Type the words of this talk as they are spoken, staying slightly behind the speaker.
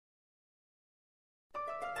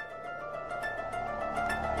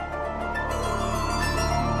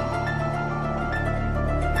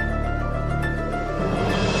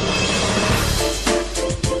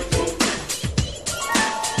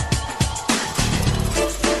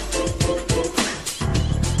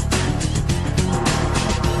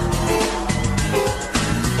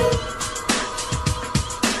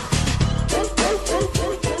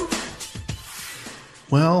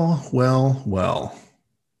Well,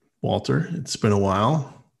 Walter, it's been a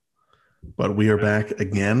while, but we are back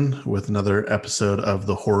again with another episode of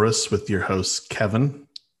The Horus with your host, Kevin.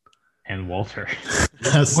 And Walter.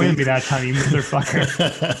 Disappointed me that time, you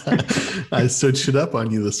motherfucker. I switched it up on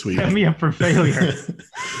you this week. Set me up for failure.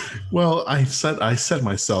 Well, I set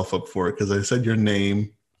myself up for it because I said your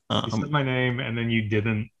name. You said my name, and then you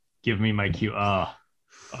didn't give me my cue.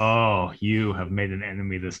 Oh, you have made an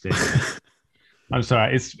enemy this day. I'm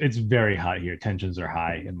sorry. It's very hot here. Tensions are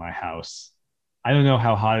high in my house. I don't know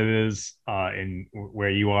how hot it is in where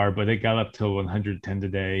you are, but it got up to 110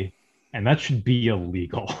 today, and that should be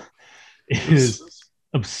illegal. It is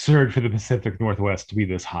absurd for the Pacific Northwest to be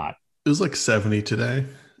this hot. It was like 70 today.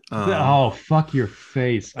 Oh, fuck your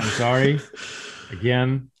face. I'm sorry.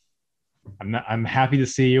 Again, I'm happy to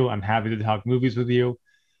see you. I'm happy to talk movies with you.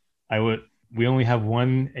 We only have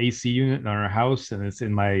one AC unit in our house, and it's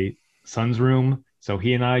in my son's room. So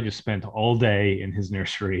he and I just spent all day in his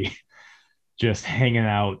nursery just hanging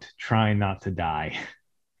out, trying not to die.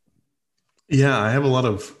 Yeah, I have a lot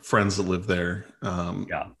of friends that live there.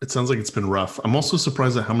 Yeah. It sounds like it's been rough. I'm also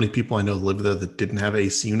surprised at how many people I know live there that didn't have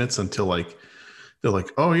AC units until they're like,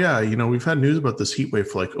 oh yeah, we've had news about this heat wave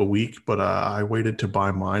for like a week, but I waited to buy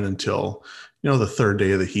mine until, the third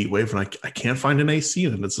day of the heat wave, and I can't find an AC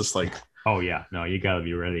unit. It's just like, oh yeah, no, you got to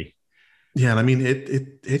be ready. Yeah, and I mean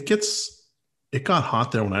it got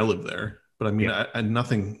hot there when I lived there, but I mean I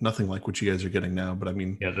nothing like what you guys are getting now. But I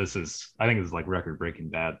mean, yeah, I think it's like record breaking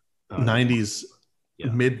bad. 90s,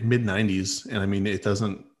 mid 90s, and I mean it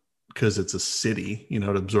doesn't, because it's a city, it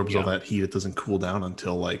absorbs all that heat. It doesn't cool down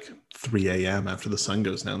until like 3 a.m. after the sun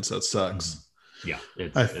goes down, so it sucks. Yeah,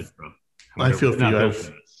 it's rough. I feel for you.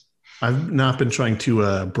 I've not been trying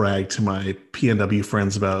to brag to my PNW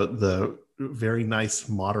friends about the very nice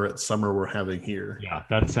moderate summer we're having here. Yeah,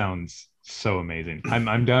 that sounds so amazing.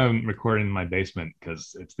 I'm done recording in my basement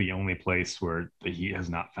because it's the only place where the heat has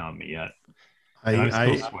not found me yet.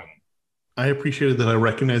 I appreciated that I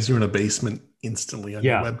recognized you in a basement instantly on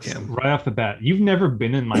your webcam. Right off the bat. You've never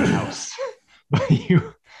been in my house, but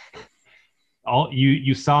you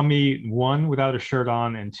saw me, one, without a shirt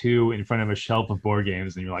on, and two, in front of a shelf of board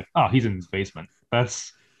games, and you're like, oh, he's in his basement.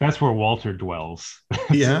 That's where Walter dwells.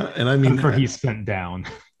 Yeah, and I mean, that's where he's spent down.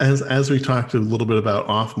 As we talked a little bit about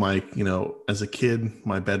off mic, as a kid,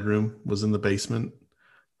 my bedroom was in the basement.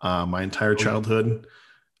 My entire childhood.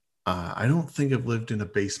 I don't think I've lived in a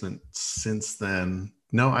basement since then.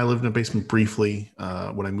 No, I lived in a basement briefly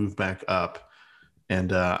when I moved back up.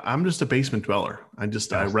 And I'm just a basement dweller. I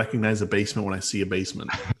recognize a basement when I see a basement.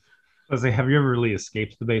 I was like, have you ever really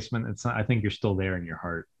escaped the basement? It's not, I think you're still there in your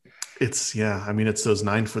heart. It's those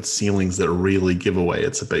 9-foot ceilings that really give away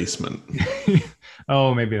it's a basement.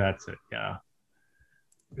 Oh, maybe that's it. Yeah.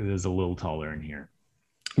 It is a little taller in here.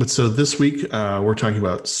 But so this week we're talking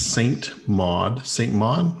about Maud, I think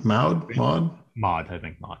Maud.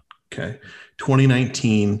 Okay.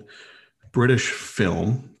 2019 British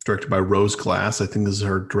film directed by Rose Glass. I think this is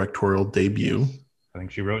her directorial debut. I think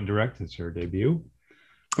she wrote and directed. It's her debut.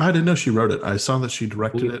 I didn't know she wrote it. I saw that she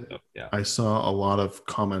directed it. Yeah. I saw a lot of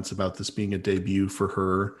comments about this being a debut for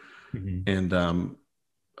her. Mm-hmm. And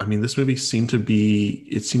I mean, this movie seemed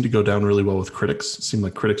to go down really well with critics. It seemed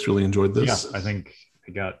like critics really enjoyed this. Yeah, I think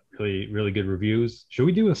it got really, really good reviews. Should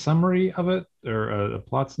we do a summary of it or a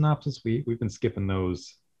plot synopsis? We've been skipping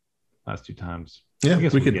those last two times. Yeah, I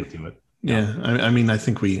guess we could get to it. Yeah, I mean, I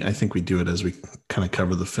think we do it as we kind of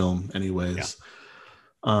cover the film, anyways. Yeah.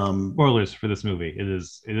 Spoilers for this movie. It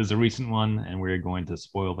is a recent one, and we're going to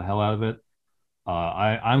spoil the hell out of it.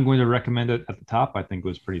 I'm going to recommend it at the top. I think it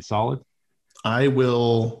was pretty solid. I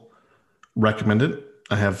will recommend it.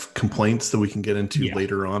 I have complaints that we can get into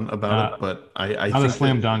later on about it, but I not think a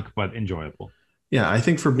slam dunk, but enjoyable. Yeah, I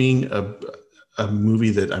think for being a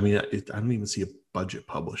movie that, I mean, I don't even see a budget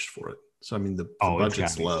published for it. So I mean, the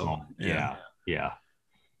budget's low. Yeah.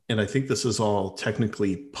 And I think this is all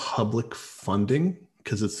technically public funding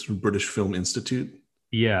because it's through British Film Institute.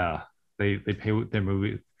 Yeah, they pay their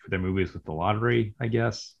movies with the lottery, I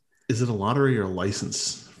guess. Is it a lottery or a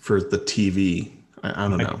license for the TV? I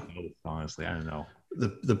don't know. Honestly, I don't know.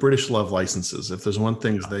 The British love licenses. If there's one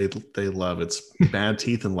thing they love, it's bad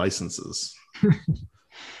teeth and licenses.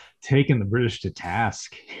 Taking the British to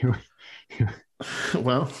task.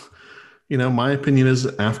 Well, my opinion is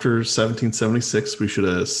after 1776, we should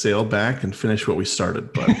have sailed back and finished what we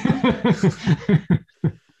started. But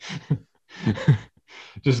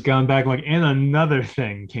just gone back like, and another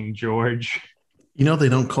thing, King George. They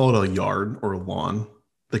don't call it a yard or a lawn.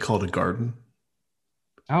 They call it a garden.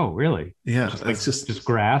 Oh, really? Yeah. Just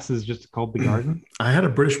grass is just called the garden? I had a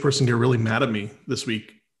British person get really mad at me this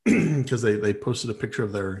week because they posted a picture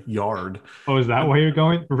of their yard. Oh, is that why you're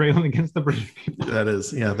going railing against the British people? That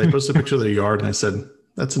is, yeah. They posted a picture of their yard, and I said,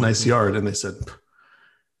 "That's a nice yard." And they said,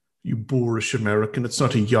 "You boorish American, it's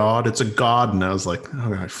not a yard, it's a garden." I was like, "All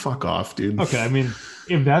right, fuck off, dude." Okay, I mean,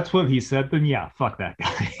 if that's what he said, then yeah, fuck that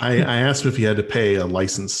guy. I asked him if he had to pay a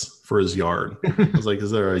license for his yard. I was like,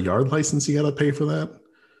 "Is there a yard license you got to pay for that?"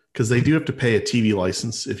 Because they do have to pay a TV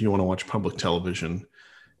license if you want to watch public television.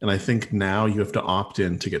 And I think now you have to opt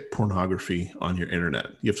in to get pornography on your internet.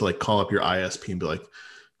 You have to like call up your ISP and be like,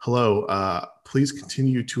 "Hello, please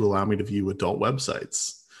continue to allow me to view adult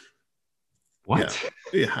websites." What?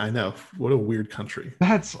 Yeah, I know. What a weird country.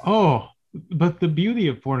 But the beauty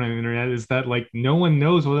of porn on the internet is that like no one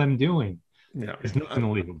knows what I'm doing. Yeah. There's nothing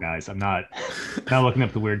illegal, guys. I'm not looking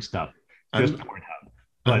up the weird stuff. Just Pornhub.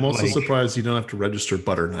 I'm also surprised you don't have to register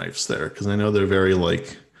butter knives there, because I know they're very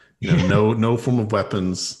like, no form of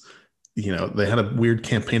weapons. They had a weird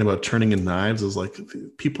campaign about turning in knives. It was like,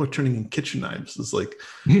 people are turning in kitchen knives. It's like,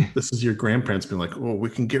 this is your grandparents being like, "Oh,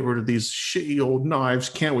 we can get rid of these shitty old knives.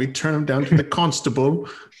 Can't we turn them down to the constable?"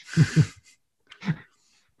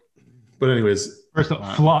 But anyways. First of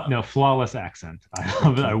all, flawless accent. I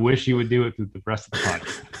love it. I wish you would do it through the rest of the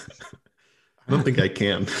podcast. I don't think I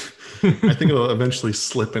can. I think it'll eventually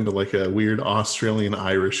slip into like a weird Australian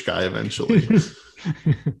Irish guy eventually.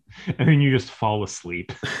 And then you just fall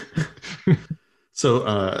asleep.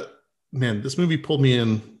 So, man, this movie pulled me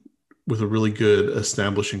in with a really good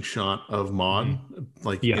establishing shot of Maud,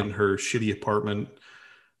 in her shitty apartment,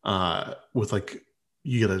 with like,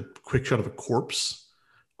 you get a quick shot of a corpse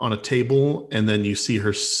on a table, and then you see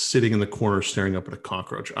her sitting in the corner staring up at a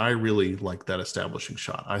cockroach. I really like that establishing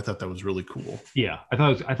shot. I thought that was really cool. Yeah, I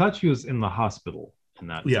thought she was in the hospital in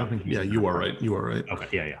that. Yeah, you are right. You are right.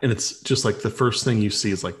 Okay, yeah. And it's just like the first thing you see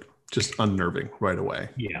is like just unnerving right away.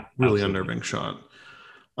 Yeah, really unnerving shot.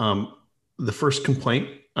 The first complaint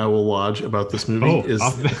I will lodge about this movie is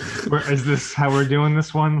this how we're doing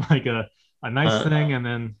this one? Like a nice thing, and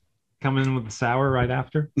then coming in with the sour right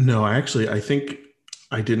after? No, I think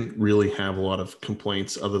I didn't really have a lot of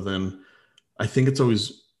complaints, other than I think it's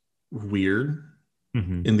always weird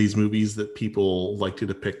in these movies that people like to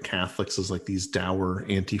depict Catholics as like these dour,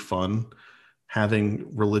 anti-fun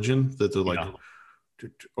having religion, that they're like,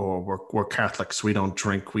 "Oh, we're Catholics, we don't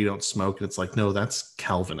drink, we don't smoke." And it's like, no, that's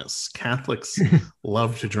Calvinists. Catholics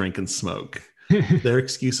love to drink and smoke. Their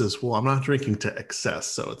excuse is, "Well, I'm not drinking to excess,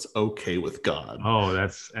 so it's okay with God."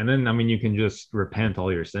 And then I mean, you can just repent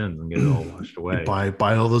all your sins and get it all washed away.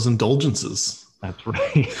 Buy all those indulgences. That's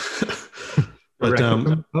right. But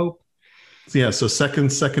yeah. So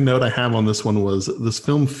second note I have on this one was, this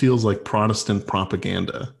film feels like Protestant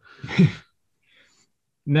propaganda.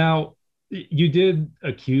 Now, you did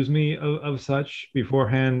accuse me of such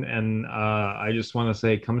beforehand, and I just want to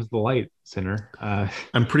say, comes to the light, sinner.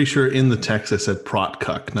 I'm pretty sure in the text I said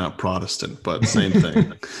protcuck, not Protestant, but same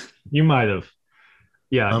thing. You might have.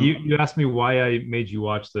 Yeah, you asked me why I made you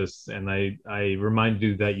watch this, and I reminded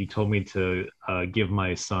you that you told me to give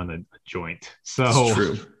my son a joint. So it's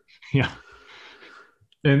true. Yeah.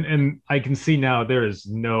 And I can see now there is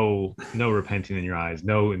no repenting in your eyes,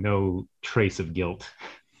 no trace of guilt.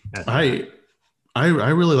 I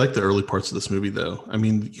really like the early parts of this movie, though. I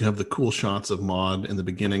mean, you have the cool shots of Maud in the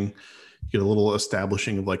beginning. You get a little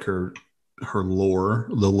establishing of like her lore,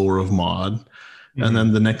 the lore of Maud. And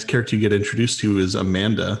then the next character you get introduced to is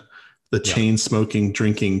Amanda, the chain smoking,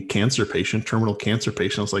 drinking cancer patient, terminal cancer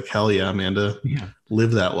patient. I was like, hell yeah, Amanda,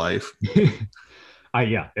 live that life.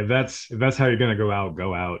 If that's how you're gonna go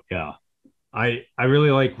out. Yeah. I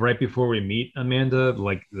really like, right before we meet Amanda,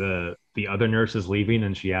 like the other nurse is leaving,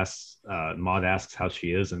 and she asks, Maud asks how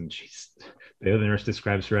she is, and the other nurse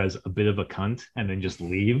describes her as a bit of a cunt, and then just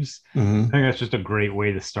leaves. I think that's just a great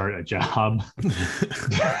way to start a job.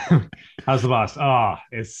 How's the boss? Oh,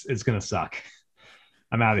 it's gonna suck.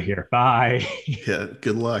 I'm out of here. Bye. Yeah,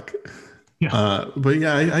 good luck. Yeah. But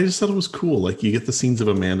yeah, I just thought it was cool. Like, you get the scenes of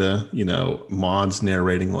Amanda, Maud's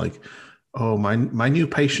narrating like, "Oh, my new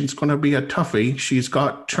patient's gonna be a toughie. She's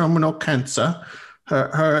got terminal cancer.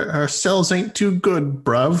 Her cells ain't too good,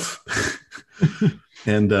 bruv."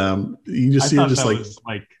 And you just see her just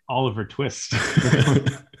like Oliver Twist.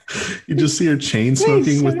 You just see her chain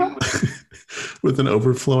smoking with an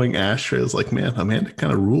overflowing ashtray. It's like, man, Amanda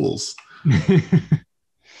kind of rules.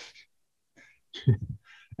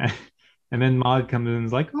 And then Maud comes in and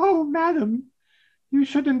is like, "Oh, madam, you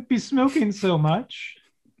shouldn't be smoking so much."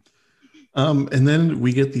 And then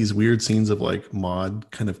we get these weird scenes of like Maud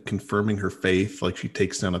kind of confirming her faith. Like, she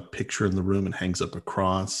takes down a picture in the room and hangs up a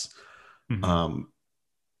cross.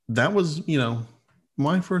 That was,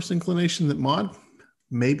 my first inclination that Maud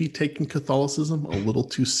maybe taking Catholicism a little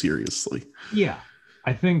too seriously. Yeah.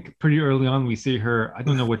 I think pretty early on we see her, I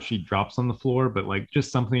don't know what she drops on the floor, but like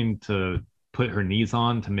just something to put her knees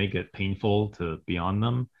on to make it painful to be on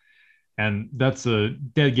them. And that's a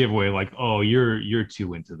dead giveaway, like, oh, you're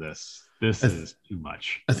too into this. This I, th- is too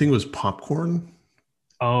much. I think it was popcorn.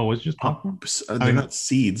 Oh, was it just popcorn? I They're mean, not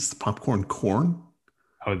seeds. The popcorn corn.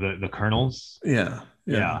 oh, the kernels. Yeah,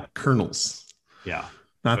 yeah, Yeah, kernels, yeah.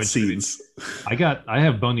 not Which seeds. I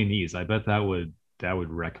have bony knees. I bet that would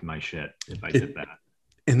wreck my shit if I did that.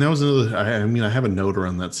 And that was another. I mean, I have a note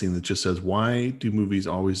around that scene that just says, "Why do movies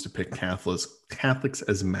always depict Catholics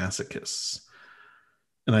as masochists?"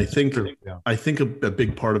 And Yeah. I think a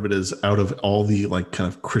big part of it is out of all the like kind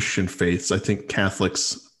of Christian faiths, I think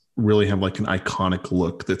Catholics really have like an iconic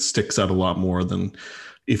look that sticks out a lot more than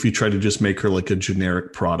if you try to just make her like a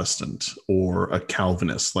generic Protestant or a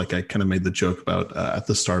Calvinist. Like I kind of made the joke about at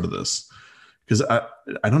the start of this, because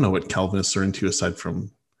I don't know what Calvinists are into aside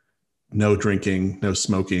from no drinking, no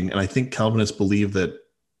smoking. And I think Calvinists believe that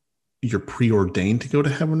you're preordained to go to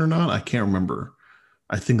heaven or not. I can't remember.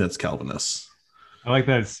 I think that's Calvinists. I like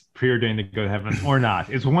that it's preordained to go to heaven or not.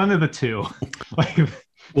 It's one of the two. Like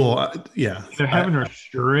Well, yeah, either heaven or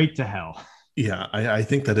straight to hell. yeah, I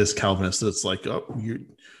think that is Calvinist. It's like, oh,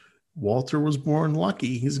 Walter was born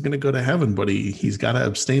lucky. He's going to go to heaven, but he's got to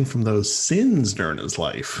abstain from those sins during his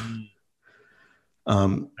life.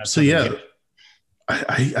 So yeah,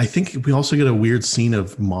 I think we also get a weird scene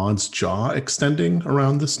of Maud's jaw extending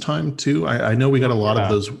around this time too. I know we got a lot of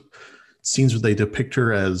those scenes where they depict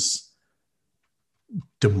her as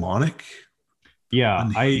demonic,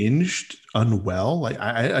 unhinged, unwell. Like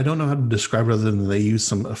I don't know how to describe it other than they use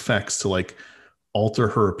some effects to like alter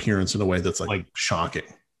her appearance in a way that's like shocking.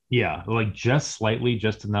 Yeah, like just slightly,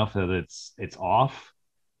 just enough that it's off.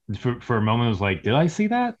 For a moment, I was like, did I see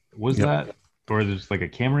that? Was that, or there's like a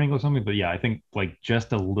camera angle or something? But yeah, I think like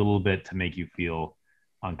just a little bit to make you feel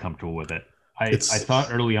uncomfortable with it. I thought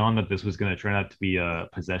early on that this was going to turn out to be a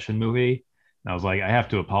possession movie. And I was like, I have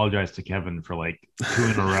to apologize to Kevin for like two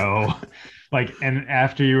in a row. Like, and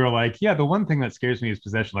after you were like, yeah, the one thing that scares me is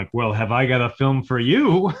possession. Like, well, have I got a film for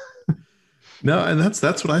you? No, and that's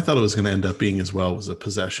what I thought it was going to end up being as well, was a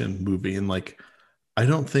possession movie. And like, I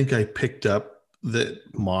don't think I picked up that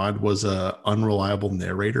Maud was a unreliable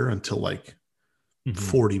narrator until like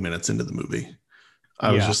 40 minutes into the movie.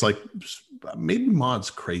 I was just like, maybe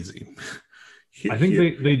Maud's crazy. I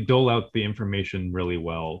think they dole out the information really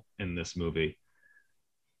well in this movie.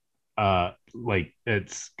 Like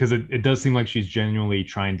it's because it does seem like she's genuinely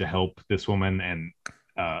trying to help this woman, and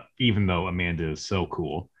even though Amanda is so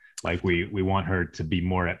cool, like we want her to be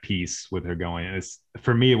more at peace with her going. It's,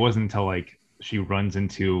 for me, it wasn't until like she runs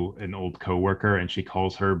into an old coworker and she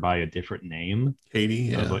calls her by a different name.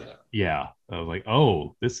 Katie. Yeah. I was like,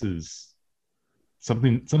 oh, this is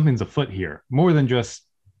something's afoot here, more than just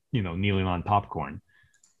kneeling on popcorn.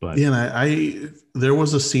 But yeah, and I there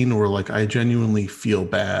was a scene where like I genuinely feel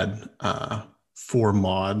bad for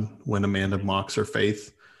Maud when Amanda mocks her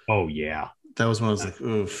faith. Oh yeah, that was when I was like,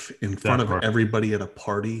 oof, in front of everybody at a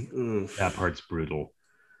party. Oof. That part's brutal.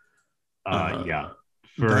 Yeah,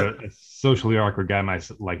 for a socially awkward guy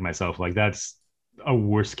like myself, like that's a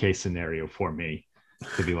worst case scenario for me,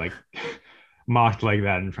 to be like mocked like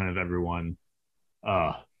that in front of everyone,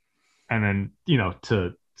 and then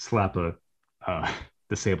to slap a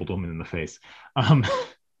disabled woman in the face.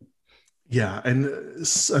 Yeah, and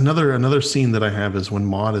another scene that I have is when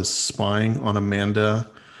Maud is spying on Amanda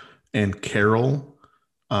and Carol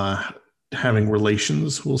having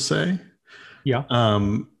relations, we'll say. Yeah.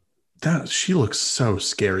 That she looks so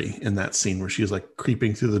scary in that scene where she's like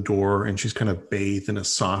creeping through the door and she's kind of bathed in a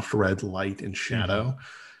soft red light and shadow.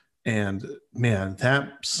 And man,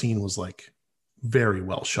 that scene was like very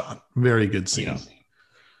well shot. Very good scene.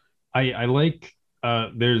 Yeah. I like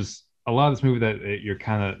there's a lot of this movie that you're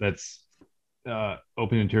kind of that's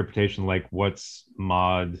open interpretation, like what's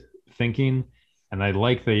Maud thinking, and I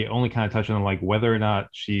like they only kind of touch on like whether or not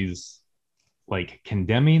she's like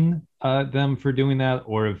condemning them for doing that,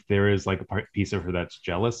 or if there is like a piece of her that's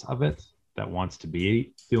jealous of it, that wants to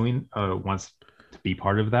be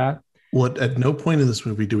part of that. Well, at no point in this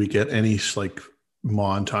movie do we get any like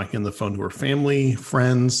Maud talking on the phone to her family,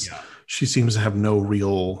 friends. Yeah. She seems to have no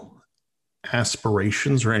real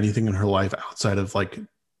aspirations or anything in her life outside of like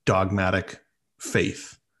dogmatic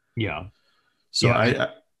faith. Yeah. So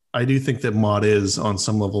yeah, I do think that Maud is on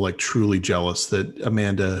some level like truly jealous that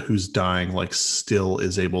Amanda, who's dying, like still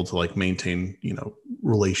is able to like maintain,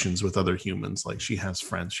 relations with other humans. Like she has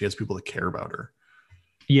friends, she has people that care about her.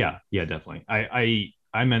 Yeah, definitely.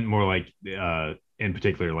 I meant more like in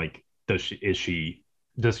particular, like is she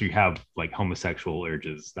does you have like homosexual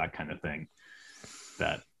urges, that kind of thing?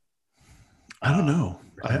 That I don't know.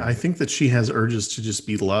 I think that she has urges to just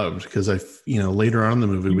be loved because later on in the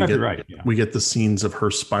movie we get the scenes of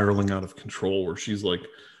her spiraling out of control where she's like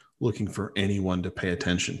looking for anyone to pay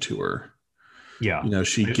attention to her. Yeah, I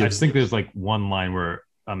think there's like one line where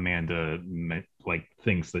Amanda like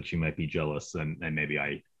thinks that she might be jealous, and maybe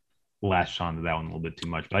I latched onto that one a little bit too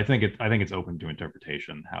much. But I think it's open to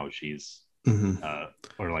interpretation how she's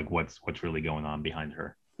or like what's really going on behind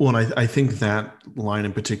her. Well, and I think that line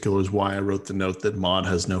in particular is why I wrote the note that Maud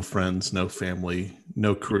has no friends, no family,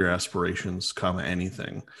 no career aspirations,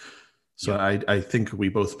 anything. So I think we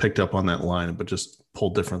both picked up on that line, but just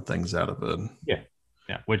pulled different things out of it.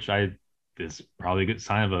 Yeah, which is probably a good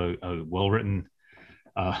sign of a well-written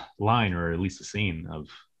line, or at least a scene of.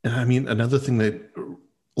 And I mean, another thing that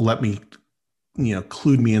let me,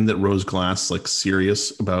 clued me in that Rose Glass like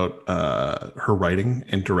serious about her writing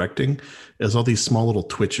and directing is all these small little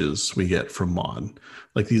twitches we get from Maud,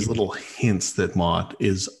 like these little hints that Maud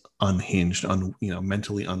is unhinged,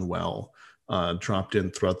 mentally unwell, dropped in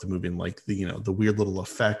throughout the movie, and like the weird little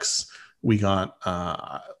effects we got.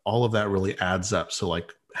 All of that really adds up. So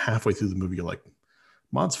like halfway through the movie, you're like,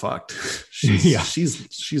 Maud's fucked.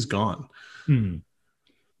 she's gone.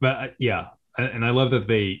 But and I love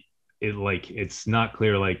that it's not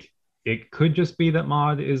clear, like it could just be that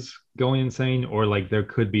Maud is going insane, or like there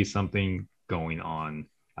could be something going on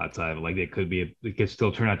outside of it. Like it could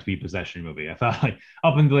still turn out to be a possession movie. I thought like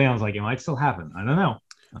up until then I was like, it might still happen. I don't know.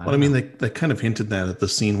 I mean, they kind of hinted that at the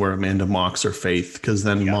scene where Amanda mocks her faith, because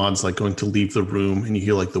then Maud's like going to leave the room and you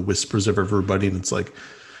hear like the whispers of everybody, and it's like,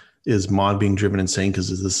 is Maud being driven insane because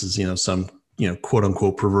this is some quote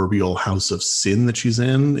unquote proverbial house of sin that she's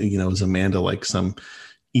in? Is Amanda like some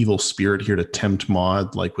evil spirit here to tempt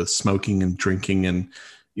Maud, like with smoking and drinking and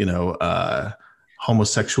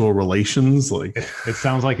homosexual relations? Like it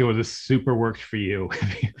sounds like it was a super worked for you.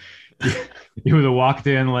 You would have walked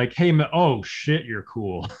in like, hey, oh shit, you're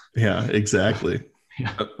cool. Yeah, exactly.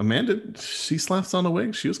 Amanda, she slaps on a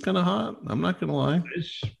wig. She was kind of hot, I'm not gonna lie.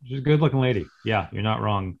 She's a good looking lady. Yeah, you're not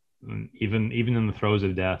wrong. Even in the throes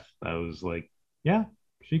of death, I was like, yeah,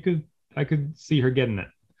 I could see her getting it.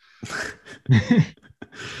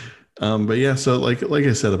 But yeah, so like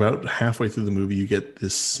I said, about halfway through the movie, you get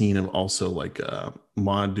this scene of also like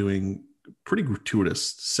Maud doing pretty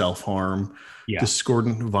gratuitous self-harm,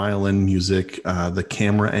 discordant violin music. The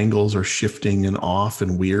camera angles are shifting and off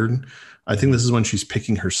and weird. I think this is when she's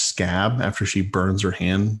picking her scab after she burns her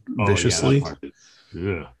hand viciously.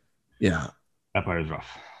 Yeah, that part is rough.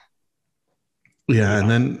 Yeah,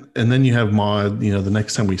 and then you have Maud, the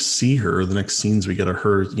next time we see her, the next scenes we get are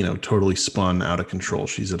her, totally spun out of control.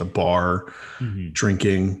 She's at a bar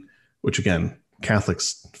drinking, which again,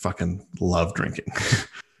 Catholics fucking love drinking.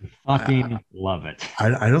 Fucking love it.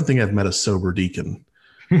 I don't think I've met a sober deacon.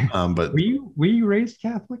 But were you raised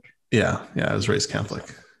Catholic? Yeah, I was raised Catholic.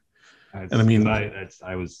 And I mean,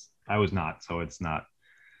 I was not, so it's not.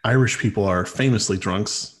 Irish people are famously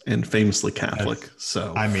drunks and famously Catholic.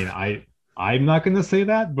 So I mean, I'm not going to say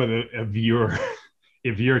that, but if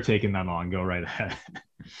you're taking that on, go right ahead.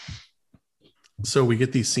 So we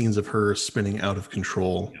get these scenes of her spinning out of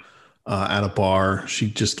control at a bar. She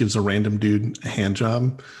just gives a random dude a hand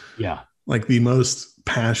job. Yeah. Like the most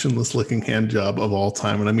passionless looking hand job of all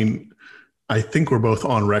time. And I mean, I think we're both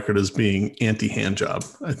on record as being anti-hand job.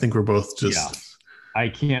 I think we're both just... Yeah. I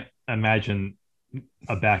can't imagine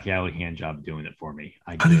a back alley hand job doing it for me.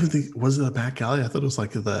 I don't even think, was it a back alley? I thought it was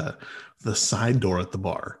like the side door at the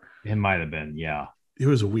bar. It might have been, yeah. It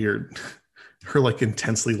was weird. Her like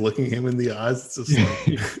intensely looking him in the eyes. It's just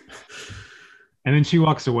like... And then she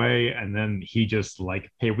walks away, and then he just like,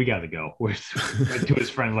 hey, we got to go. To his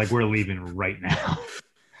friend, like, we're leaving right now.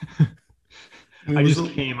 I just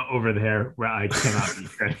came over there where I cannot be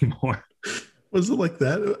here anymore. Was it like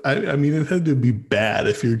that? I mean, it had to be bad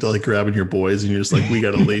if you're like grabbing your boys and you're just like, we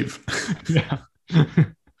got to leave. Yeah.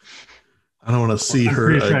 I don't want to see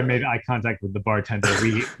her. I'm pretty sure I made eye contact with the bartender.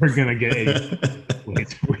 We're going to get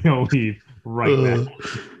we're going to leave right now.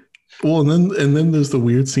 Well, and then there's the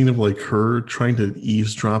weird scene of like her trying to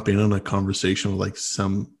eavesdrop in on a conversation with like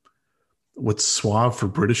what's suave for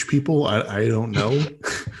British people. I don't know.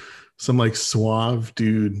 Some like suave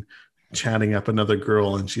dude chatting up another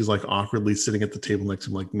girl, and she's like awkwardly sitting at the table next to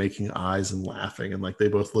him, like making eyes and laughing, and like they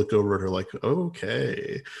both look over at her like,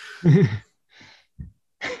 okay.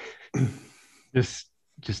 just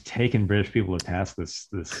taking British people to task this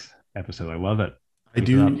episode. I love it. I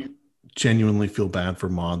do genuinely feel bad for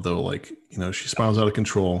Maud though. Like, she spirals out of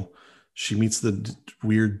control. She meets the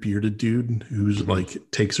weird bearded dude who's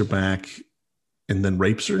like takes her back and then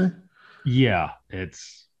rapes her. Yeah,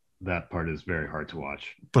 it's that part is very hard to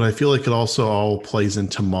watch. But I feel like it also all plays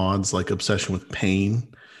into Maud's like obsession with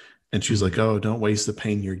pain. And she's like, oh, don't waste the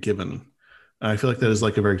pain you're given. And I feel like that is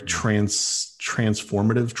like a very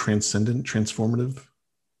transformative,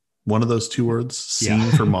 one of those two words,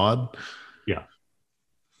 scene for Maud. Yeah.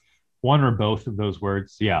 One or both of those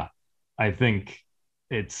words. Yeah. I think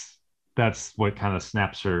that's what kind of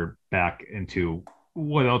snaps her back into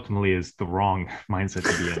what ultimately is the wrong mindset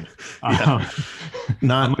to be in.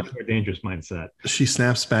 Not a much more dangerous mindset. She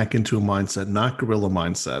snaps back into a mindset, not gorilla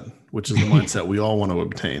mindset, which is the mindset we all want to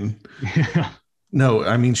obtain. Yeah. No,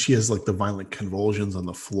 I mean, she has like the violent convulsions on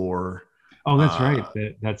the floor. Oh, that's right.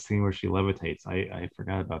 That scene where she levitates. I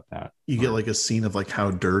forgot about that. You get like a scene of like how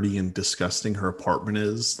dirty and disgusting her apartment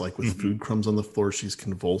is, like with food crumbs on the floor. She's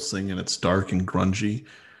convulsing and it's dark and grungy.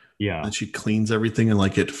 Yeah. And she cleans everything and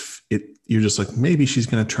like it you're just like, maybe she's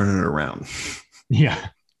going to turn it around. Yeah.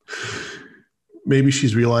 Maybe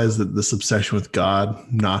she's realized that this obsession with God,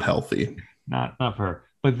 not healthy. Not for her.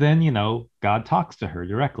 But then, God talks to her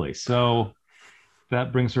directly. So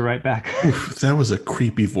that brings her right back. Oof, that was a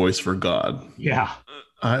creepy voice for God. Yeah.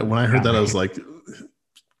 When I heard that, I was like,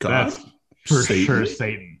 God? That's for sure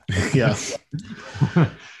Satan. Yeah.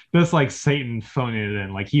 That's like Satan phoning it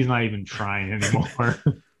in. Like he's not even trying anymore.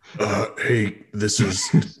 Hey, this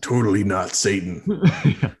is totally not Satan.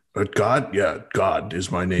 Yeah. God? Yeah, God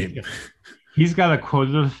is my name. Yeah. He's got a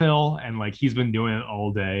quota to fill, and like he's been doing it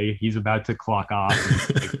all day. He's about to clock off.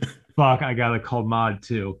 Like, fuck, I gotta call Maud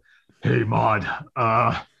too. Hey, Maud,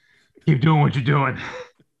 keep doing what you're doing.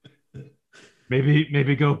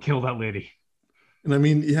 Maybe go kill that lady. And I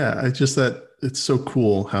mean, yeah, I just that it's so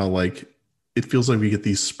cool how like it feels like we get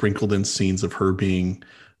these sprinkled in scenes of her being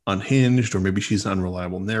unhinged, or maybe she's an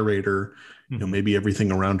unreliable narrator. Maybe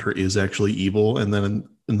everything around her is actually evil. And then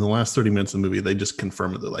in the last 30 minutes of the movie, they just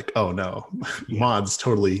confirm it. They're like, oh no, Maud's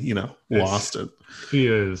totally, lost it. He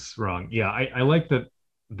is wrong. Yeah. I like that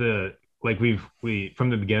we from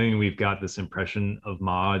the beginning, we've got this impression of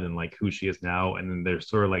Maud and like who she is now. And then they're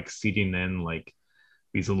sort of like seeding in like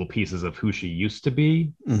these little pieces of who she used to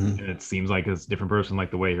be. And it seems like it's a different person,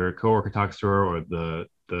 like the way her coworker talks to her, or the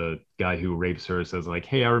guy who rapes her says like,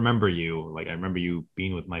 hey, I remember you. Like, I remember you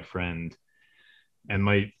being with my friend. And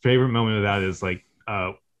my favorite moment of that is like,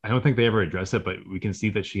 I don't think they ever address it, but we can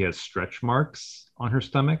see that she has stretch marks on her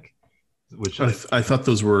stomach, which I thought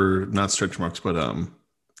those were not stretch marks, but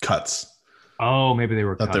cuts. Oh, maybe they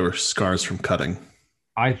were. I thought they were scars from cutting.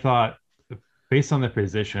 I thought, based on the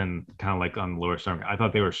position, kind of like on the lower stomach, I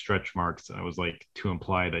thought they were stretch marks. And it was like to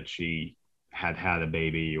imply that she had a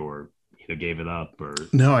baby or either gave it up or.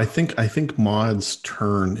 No, I think Maud's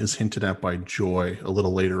turn is hinted at by Joy a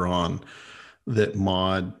little later on. That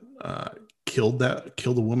Maud killed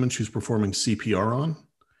a woman she was performing CPR on.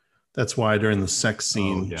 That's why during the sex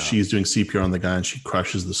scene, she's doing CPR on the guy and she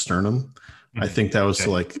crushes the sternum. I think that was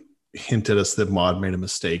to like hint at us that Maud made a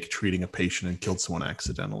mistake treating a patient and killed someone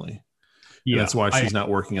accidentally. Yeah, and that's why she's not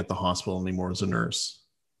working at the hospital anymore as a nurse.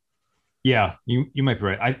 Yeah, you might be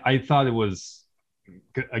right. I thought it was,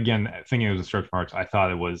 again, thinking it was a stretch marks, I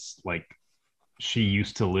thought it was like she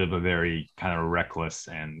used to live a very kind of reckless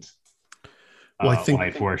and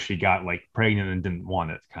life where she got like pregnant and didn't want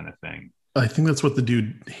it kind of thing. I think that's what the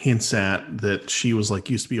dude hints at, that she was like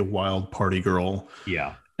used to be a wild party girl.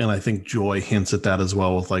 Yeah. And I think Joy hints at that as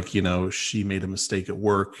well with like, she made a mistake at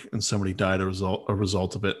work and somebody died as a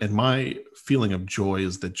result of it. And my feeling of Joy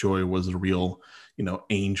is that Joy was a real,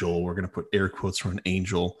 angel. We're going to put air quotes for an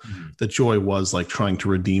angel. That Joy was like trying to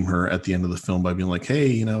redeem her at the end of the film by being like,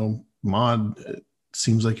 hey, Maud,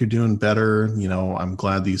 seems like you're doing better. I'm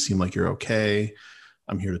glad that you seem like you're okay.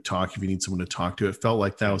 I'm here to talk if you need someone to talk to. It felt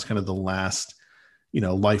like that was kind of the last,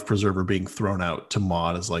 life preserver being thrown out to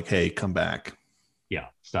Maud as like, hey, come back. Yeah,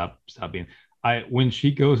 stop being. When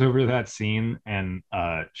she goes over to that scene and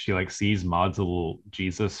she like sees Maud's little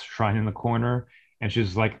Jesus shrine in the corner, and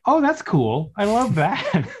she's like, oh, that's cool. I love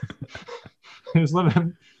that. There's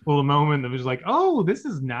a little moment that was like, oh, this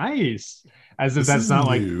is nice. As if that's not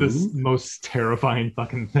like this most terrifying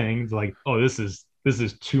fucking thing. It's like, oh, this is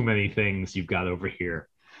too many things you've got over here.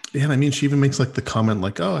 Yeah, and I mean, she even makes like the comment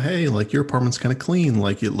like, oh, hey, like your apartment's kind of clean.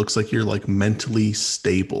 Like it looks like you're like mentally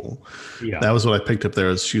stable. Yeah. That was what I picked up there.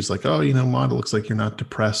 As she was like, oh, Maud, it looks like you're not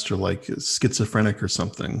depressed or like schizophrenic or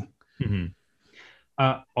something.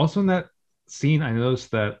 Also in that scene, I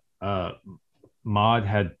noticed that Maud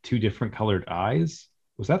had two different colored eyes.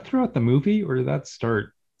 Was that throughout the movie or did that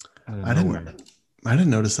start? I didn't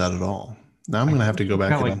notice that at all. Now I'm going to have to go back.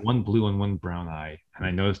 Got like one blue and one brown eye. And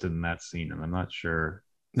I noticed it in that scene and I'm not sure.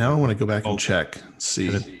 Now I want to go back and Oh, check, see.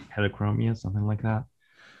 heterochromia, something like that.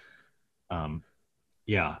 Um,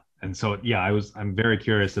 yeah, and so yeah, I'm very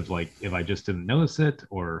curious if I just didn't notice it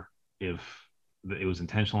or if it was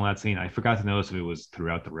intentional in that scene. I forgot to notice if it was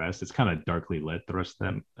throughout the rest. It's kind of darkly lit the rest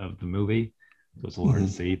of the movie, so it's a little hard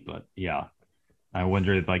to Mhm. see. But yeah, I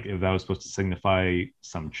wondered if that was supposed to signify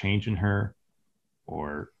some change in her,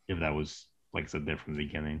 or if that was like I said there from the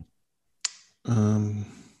beginning. Um,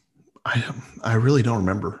 I I really don't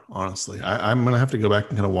remember, honestly. I'm gonna have to go back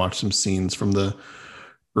and kind of watch some scenes from the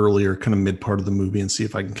earlier kind of mid part of the movie and see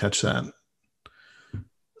if I can catch that.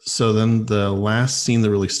 So then the last scene that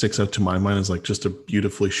really sticks out to my mind is like just a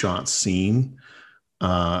beautifully shot scene.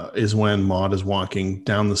 Is when Maud is walking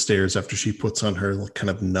down the stairs after she puts on her kind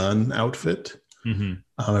of nun outfit. Mm-hmm.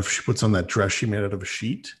 After she puts on that dress she made out of a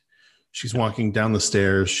sheet. She's walking down the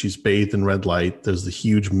stairs. She's bathed in red light. There's the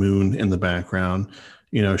huge moon in the background.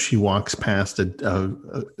 You know, she walks past a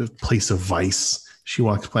place of vice. She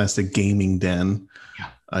walks past a gaming den.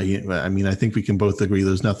 Yeah, I mean, I think we can both agree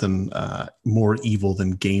there's nothing more evil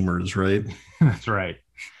than gamers, right? that's right.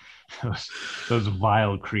 Those, those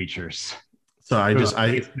vile creatures. So Those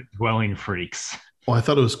basement dwelling freaks. well, I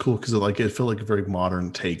thought it was cool because it felt like a very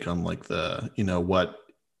modern take on like what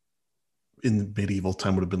in medieval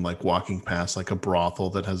time would have been like walking past like a brothel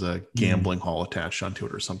that has a Mm. gambling hall attached onto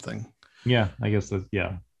it or something. Yeah, I guess that's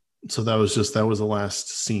yeah. So that was the last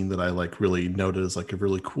scene that I like really noted as like a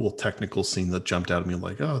really cool technical scene that jumped out at me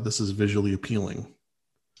like, oh, this is visually appealing.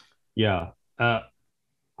 Yeah.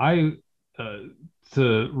 I uh,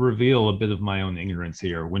 to reveal a bit of my own ignorance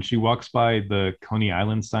here. When she walks by the Coney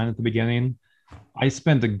Island sign at the beginning, I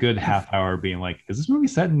spent a good half hour being like, "Is this movie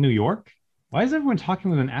set in New York? Why is everyone talking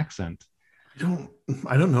with an accent?" I don't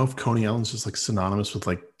I don't know if Coney Island's just like synonymous with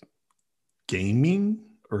like gaming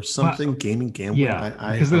or Well, something, gaming, gambling. yeah,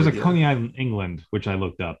 I because have no there's a idea. Coney Island, England, which I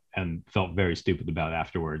looked up and felt very stupid about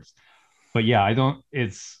afterwards. But yeah, I don't.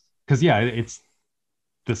 It's because yeah, it's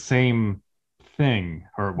the same thing,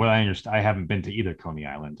 or what I understand. I haven't been to either Coney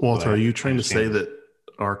Island, but Walter, are you I trying to say understand.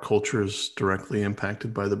 that our culture is directly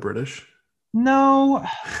impacted by the British? No,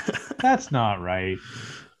 that's not right.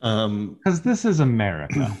 um, Because this is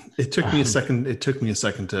America. it took me a second. It took me a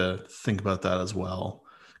second to think about that as well.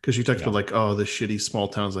 Because you talked Yeah, about like, oh, the shitty small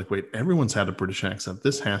towns. Like, wait, everyone's had a British accent.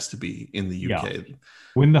 This has to be in the yeah. UK.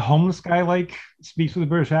 When the homeless guy speaks with a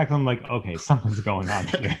British accent, I'm like, okay, something's going on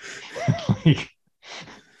here. like,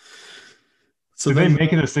 So did they then,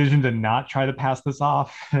 make a decision to not try to pass this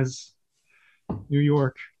off as New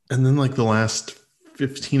York? and then like the last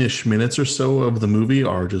 15-ish minutes or so of the movie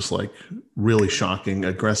are just like really shocking,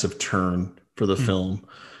 aggressive turn for the Hmm. film.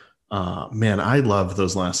 Man, I love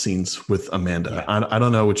those last scenes with Amanda. Yeah, I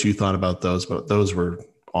don't know what you thought about those, but those were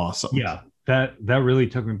awesome. yeah. That really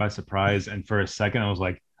took me by surprise, and for a second, I was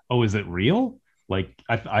like, "Oh, is it real?" Like,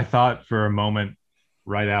 I thought for a moment,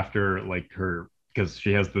 right after like her, because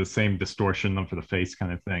she has the same distortion for the face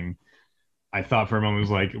kind of thing. I thought for a moment it was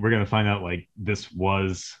like we're gonna find out like this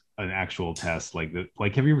was an actual test. Like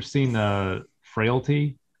have you ever seen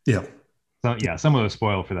Frailty? Yeah. So yeah, some of the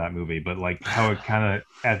spoil for that movie, but like how it kind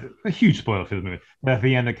of at a huge spoiler for the movie. But at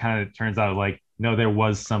the end, it kind of turns out like no, there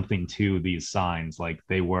was something to these signs. Like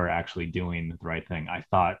they were actually doing the right thing. I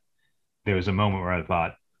thought there was a moment where I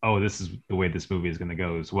thought, oh, this is the way this movie is going to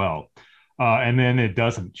go as well. And then it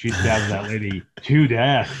doesn't. She stabs that lady to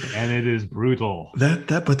death, and it is brutal. But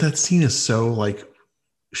that scene is so like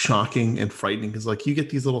shocking and frightening because like you get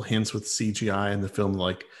these little hints with CGI in the film,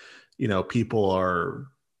 like people are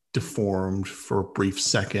deformed for a brief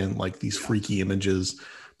second, like these Yeah. freaky images,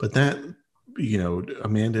 but that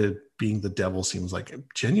Amanda being the devil seems like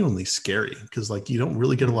genuinely scary because like you don't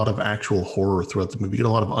really get a lot of actual horror throughout the movie. You get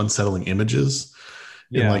a lot of unsettling images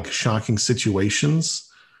and Yeah. like shocking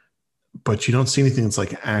situations, but you don't see anything that's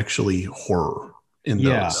like actually horror in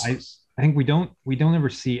Yeah, those. I think we don't ever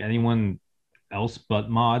see anyone else but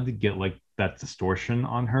Maud get like that distortion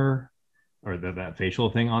on her or that facial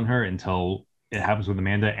thing on her until it happens with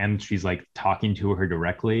Amanda and she's like talking to her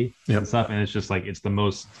directly and Yep. stuff. And it's just like it's the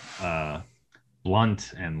most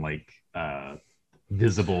blunt and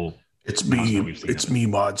visible It's announcement me. we've seen of It's it. me,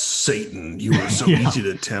 Mod Satan. You were so Yeah, easy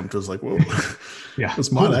to tempt. I was like, whoa. yeah.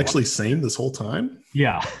 Was Mod Whoa. actually sane this whole time?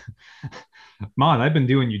 Yeah. Maud, I've been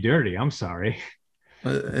doing you dirty. I'm sorry.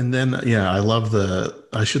 And then, yeah,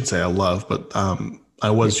 I shouldn't say I love, but I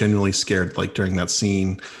was genuinely scared, like during that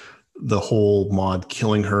scene, the whole Mod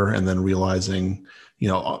killing her and then realizing,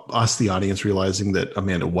 us, the audience, realizing that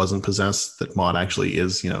Amanda wasn't possessed, that Maud actually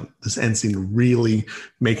is, this end scene really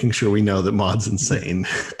making sure we know that Maud's insane.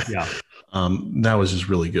 Yeah. That was just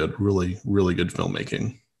really good, really, really good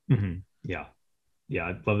filmmaking. Mhm. Yeah. Yeah,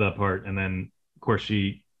 I love that part. And then of course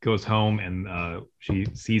she goes home and she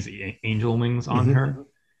sees angel wings on Mm-hmm. her.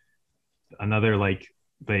 Another like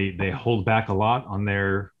they hold back a lot on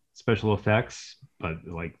their special effects, but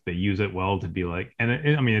like they use it well to be like, and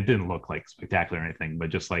I mean, it didn't look like spectacular or anything, but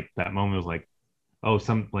just like that moment was like, oh,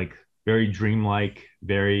 some like very dreamlike,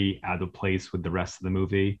 very out of place with the rest of the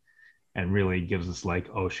movie, and really gives us like,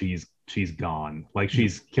 oh, she's gone, like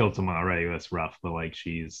she's killed someone already. That's rough, but like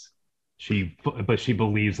but she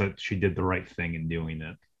believes that she did the right thing in doing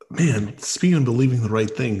it. Man, speaking of believing the right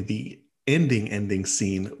thing, the ending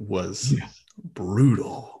scene was Yeah.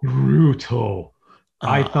 brutal. Brutal.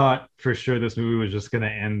 I Uh, thought for sure this movie was just gonna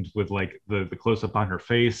end with like the close up on her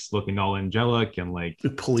face looking all angelic and like, the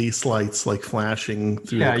police lights like flashing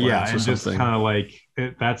through the yeah, glass or and just something. kind of like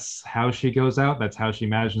that's how she goes out, that's how she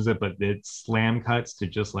imagines it, but it slam cuts to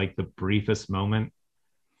just like the briefest moment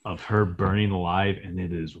of her burning alive, and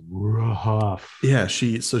it is rough. Yeah,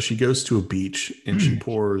 she goes to a beach and she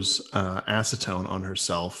pours acetone on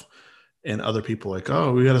herself, and other people are like,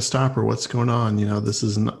 oh, we got to stop her. What's going on? You know, this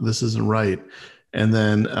isn't right. And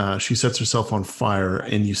then she sets herself on fire,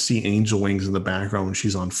 and you see angel wings in the background when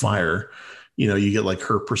she's on fire. You know, you get like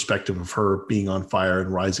her perspective of her being on fire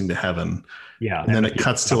and rising to heaven. Yeah, And then like it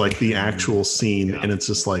cuts to like the actual scene, yeah, and it's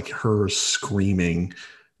just like her screaming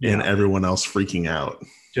and yeah, everyone else freaking out.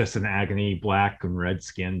 just an agony, black and red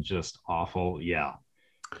skin, just awful. Yeah,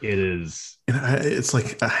 it is. And it's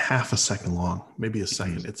like a half a second long, maybe a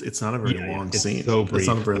second. It's not a very Yeah, long it's scene. so It's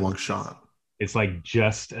not a brief. very long shot. It's like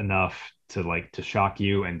just enough to like to shock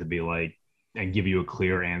you and to be like and give you a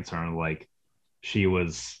clear answer on like she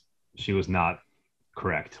was she was not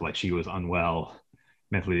correct, like she was unwell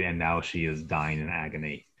mentally, and now she is dying in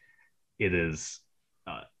agony. It is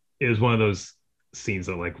uh, it was one of those scenes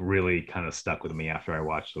that like really kind of stuck with me after I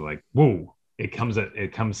watched it. Like, whoa, it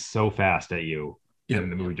comes so fast at you, Yep.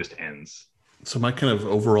 and the movie just ends. So my kind of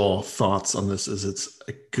overall thoughts on this is it's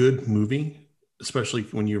a good movie, especially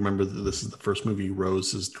when you remember that this is the first movie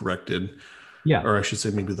Rose has directed, Yeah, or I should say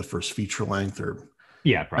maybe the first feature length, or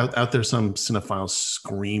yeah, probably. out there some cinephile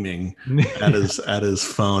screaming at his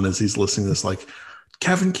phone as he's listening to this like,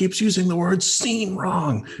 Kevin keeps using the word scene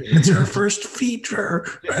wrong. It's her first feature.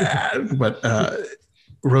 But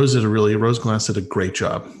Rose Glass did a great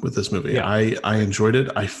job with this movie. Yeah. I enjoyed it.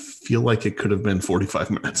 I feel like it could have been 45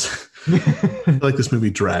 minutes. I feel like this movie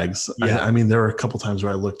drags. Yeah. I mean, there were a couple times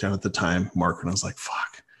where I looked down at the time marker and I was like,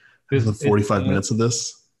 fuck, This the 45 minutes of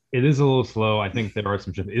this. it is a little slow. I think there are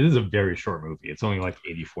some. It is a very short movie. It's only like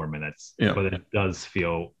 84 minutes, Yeah. but it does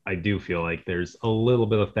feel. I do feel like there's a little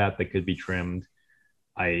bit of fat that could be trimmed.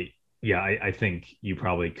 I think you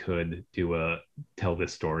probably could tell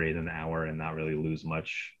this story in an hour and not really lose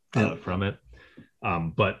much from it.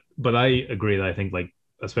 But I agree that I think like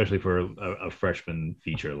especially for a freshman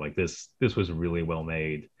feature like this was really well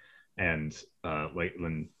made, and like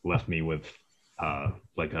when left me with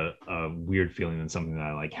like a weird feeling and something that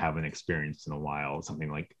I like haven't experienced in a while,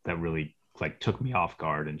 something like that really like took me off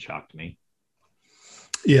guard and shocked me.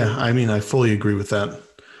 Yeah, I mean, I fully agree with that.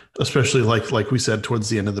 Especially like we said towards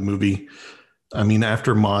the end of the movie. I mean,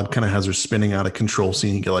 after Maud kind of has her spinning out of control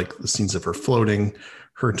scene, you get like the scenes of her floating,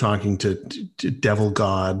 her talking to Devil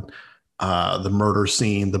God, the murder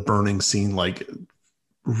scene, the burning scene, like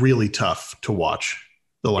really tough to watch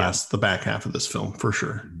the back half of this film for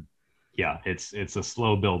sure. Yeah, it's a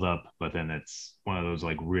slow build up, but then it's one of those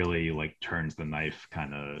like really like turns the knife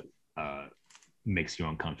kind of makes you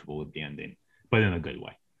uncomfortable with the ending, but in a good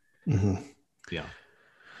way. Mm-hmm. Yeah.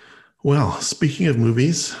 Well, speaking of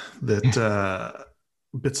movies that a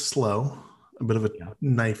bit slow, a bit of a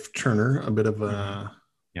knife turner, a bit of a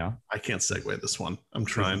I can't segue this one. I'm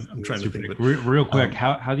trying to think of it. Real quick,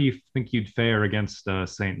 how do you think you'd fare against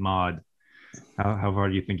Saint Maud? How far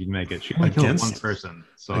do you think you'd make it? She only killed one person,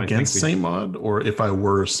 so against Saint Maud, or if I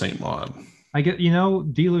were Saint Maud. I get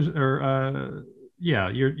dealers or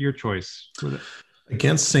your choice.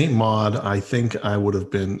 Against Saint Maud, I think I would have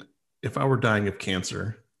been, if I were dying of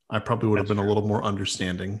cancer, I probably would have been a little more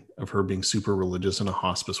understanding of her being super religious in a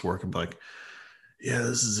hospice work and be like, yeah,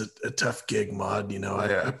 this is a tough gig, Maud. You know, I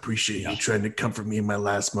appreciate you trying to comfort me in my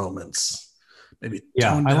last moments. Maybe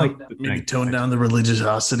tone down the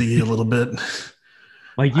religiosity a little bit.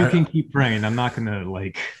 Like you can keep praying. I'm not gonna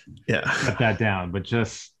cut that down,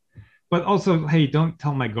 but also, hey, don't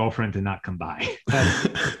tell my girlfriend to not come by.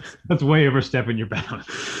 That's way overstepping your bounds.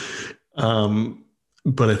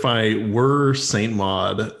 But if I were Saint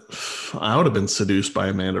Maud, I would have been seduced by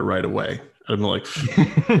Amanda right away. I'd been like,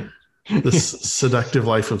 this seductive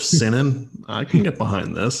life of sinning, I can get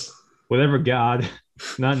behind this. Whatever, God,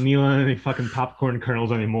 not kneeling on any fucking popcorn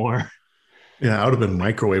kernels anymore. Yeah, I would have been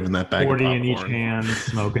microwaving that bag of 40 in each popcorn. hand,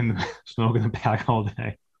 smoking the pack all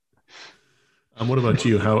day. What about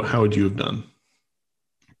you? How would you have done?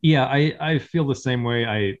 Yeah, I feel the same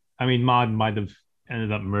way. I mean, Maud might have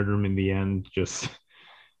ended up murdering him in the end, just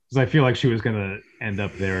because I feel like she was gonna end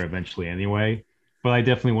up there eventually anyway. But I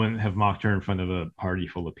definitely wouldn't have mocked her in front of a party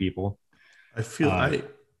full of people. I feel Uh, I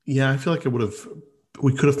Yeah, I feel like it would have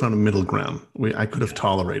we could have found a middle ground. I could have yeah,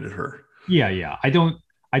 tolerated her. yeah. I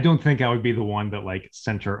don't think I would be the one that like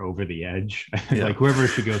sent her over the edge. I think Yeah. like whoever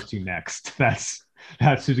she goes to next, that's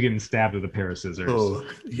who's getting stabbed with a pair of scissors. Oh,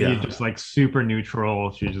 She's yeah. just like super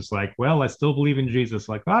neutral. She's just like, well, I still believe in Jesus.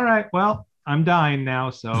 Like, all right, well, I'm dying now,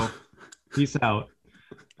 so peace out.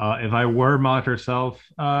 If I were Maude herself,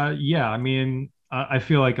 yeah, I mean, I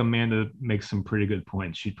feel like Amanda makes some pretty good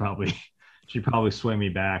points. She'd probably sway me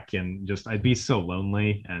back, and just I'd be so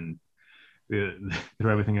lonely, and through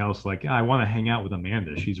everything else, like I want to hang out with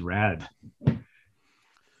Amanda. She's rad.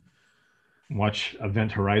 Watch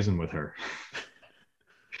Event Horizon with her.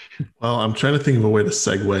 Well, I'm trying to think of a way to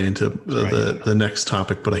segue into That's right. the next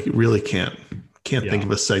topic, but I really can't think Yeah.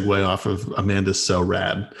 of a segue off of Amanda's So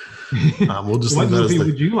Rad. We'll just What leave that as movie the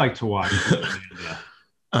would you like to watch with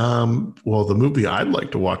Amanda? well, the movie I'd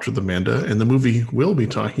like to watch with Amanda, and the movie we'll be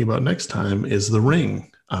talking about next time is The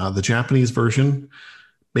Ring, the Japanese version.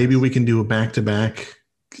 Maybe we can do a back-to-back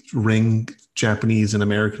Ring Japanese and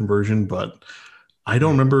American version, but I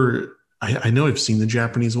don't remember. I know I've seen the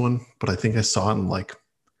Japanese one, but I think I saw it in like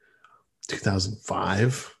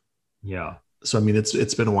 2005. Yeah. So I mean,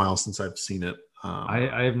 it's been a while since I've seen it.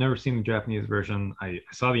 I have never seen the Japanese version. I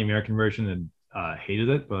saw the American version and hated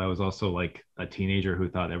it, but I was also like a teenager who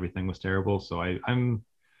thought everything was terrible. So I don't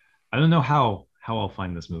know how I'll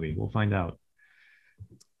find this movie. We'll find out.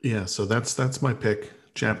 Yeah, so that's my pick.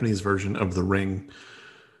 Japanese version of The Ring.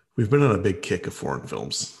 We've been on a big kick of foreign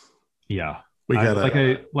films. Yeah. We I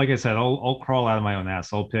gotta. like I said, I'll crawl out of my own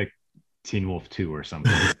ass. I'll pick Teen Wolf 2 or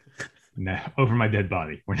something. Nah, over my dead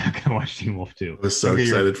body. We're not gonna watch Teen Wolf 2. I was so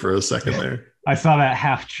excited for a second there. I saw that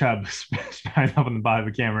half chub spine up on the bottom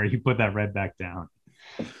of the camera. You put that red back down.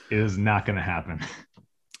 It is not gonna happen.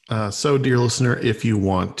 So, dear listener, if you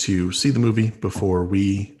want to see the movie before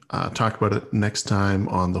we talk about it next time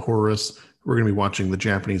on The Horrorist, we're going to be watching the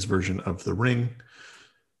Japanese version of The Ring.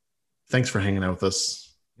 Thanks for hanging out with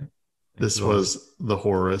us. This was The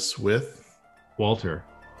Horrorist with Walter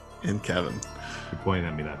and Kevin. you pointed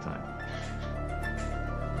at me that time.